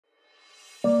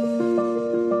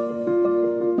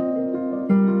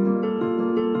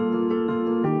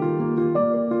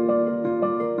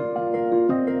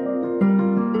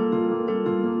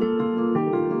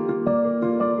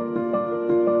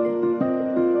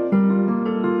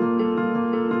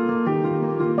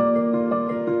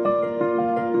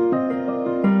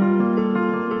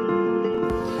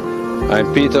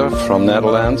I'm Peter from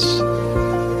Netherlands,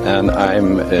 and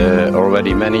I'm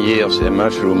already many years in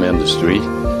mushroom industry,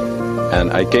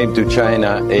 and I came to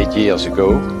China 8 years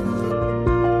ago.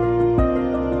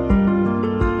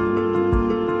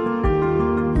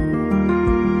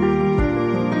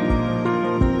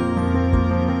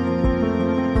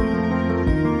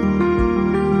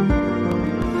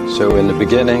 So in the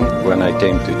beginning, when I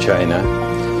came to China,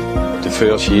 the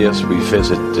first years we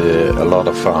visit a lot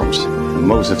of farms.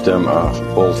 Most of them are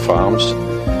old farms.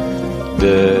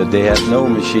 They had no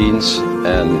machines,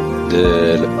 and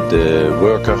the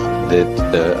worker did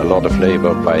a lot of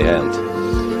labor by hand.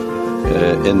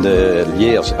 In the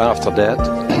years after that,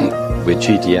 with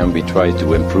GTM we tried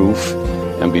to improve,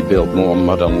 and we built more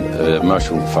modern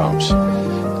mushroom farms.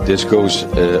 This goes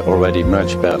already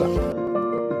much better.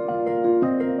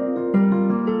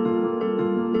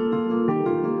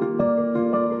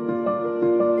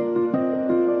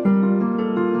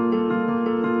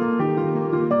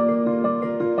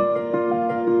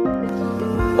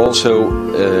 Also,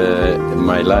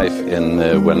 my life in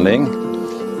Wenling,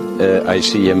 I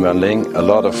see in Wenling a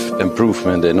lot of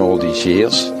improvement in all these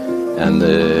years, and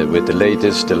with the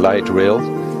latest, the light rail.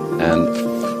 And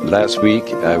last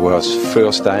week I was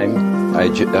first time I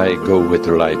go with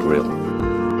the light rail.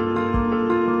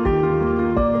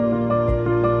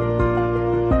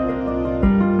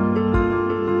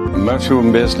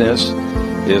 Mushroom business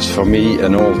is for me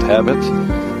an old habit,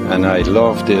 and I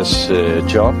love this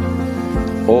job.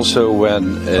 Also,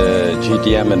 when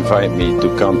GTM invited me to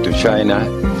come to China,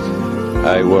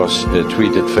 I was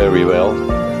treated very well,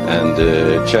 and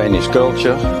Chinese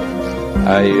culture,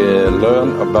 I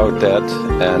learned about that,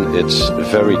 and it's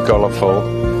very colorful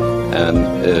and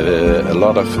a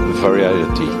lot of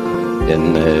variety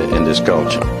in this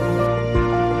culture.